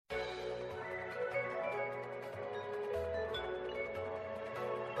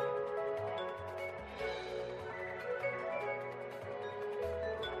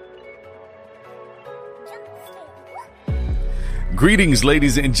Greetings,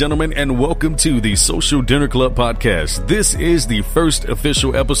 ladies and gentlemen, and welcome to the Social Dinner Club podcast. This is the first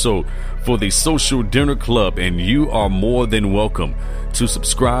official episode for the Social Dinner Club, and you are more than welcome to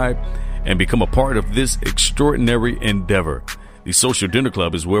subscribe and become a part of this extraordinary endeavor. The Social Dinner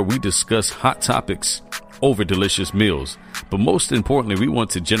Club is where we discuss hot topics over delicious meals, but most importantly, we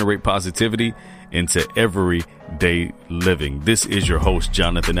want to generate positivity into everyday living. This is your host,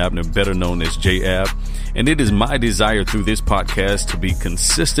 Jonathan Abner, better known as J-Ab, and it is my desire through this podcast to be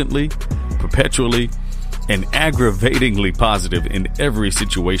consistently, perpetually, and aggravatingly positive in every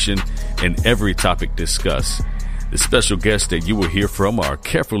situation and every topic discussed. The special guests that you will hear from are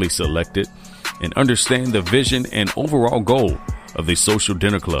carefully selected and understand the vision and overall goal of the Social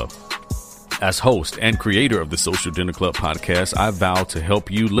Dinner Club. As host and creator of the Social Dinner Club podcast, I vow to help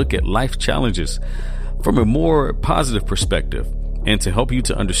you look at life challenges from a more positive perspective and to help you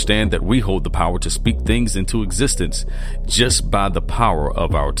to understand that we hold the power to speak things into existence just by the power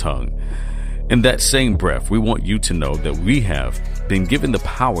of our tongue. In that same breath, we want you to know that we have been given the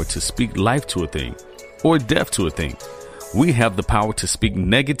power to speak life to a thing or death to a thing. We have the power to speak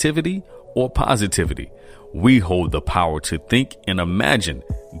negativity or positivity. We hold the power to think and imagine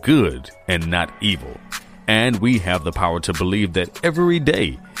good and not evil. And we have the power to believe that every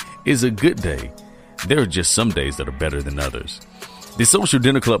day is a good day. There are just some days that are better than others. The Social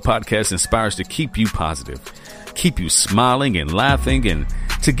Dinner Club podcast inspires to keep you positive, keep you smiling and laughing, and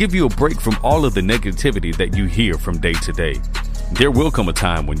to give you a break from all of the negativity that you hear from day to day. There will come a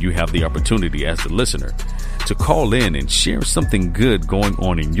time when you have the opportunity as the listener to call in and share something good going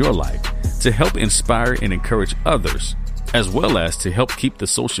on in your life to help inspire and encourage others, as well as to help keep the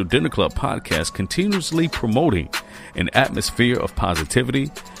Social Dinner Club podcast continuously promoting an atmosphere of positivity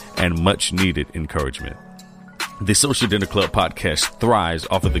and much needed encouragement. The Social Dinner Club podcast thrives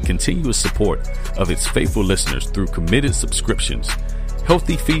off of the continuous support of its faithful listeners through committed subscriptions,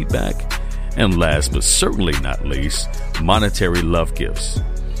 healthy feedback, and last but certainly not least, monetary love gifts.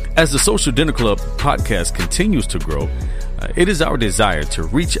 As the Social Dinner Club podcast continues to grow, it is our desire to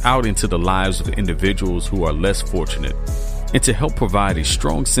reach out into the lives of individuals who are less fortunate and to help provide a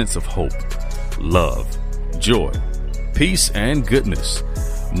strong sense of hope, love, joy, peace, and goodness.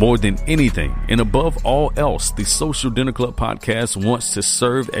 More than anything and above all else, the Social Dinner Club podcast wants to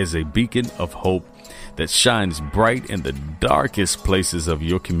serve as a beacon of hope that shines bright in the darkest places of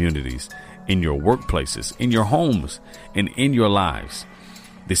your communities, in your workplaces, in your homes, and in your lives.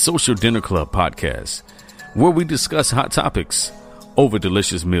 The Social Dinner Club podcast, where we discuss hot topics over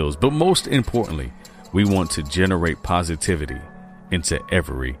delicious meals, but most importantly, we want to generate positivity into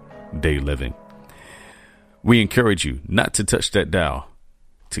everyday living. We encourage you not to touch that dial,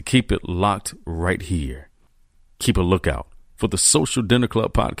 to keep it locked right here. Keep a lookout for the Social Dinner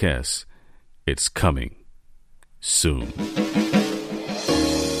Club podcast. It's coming soon.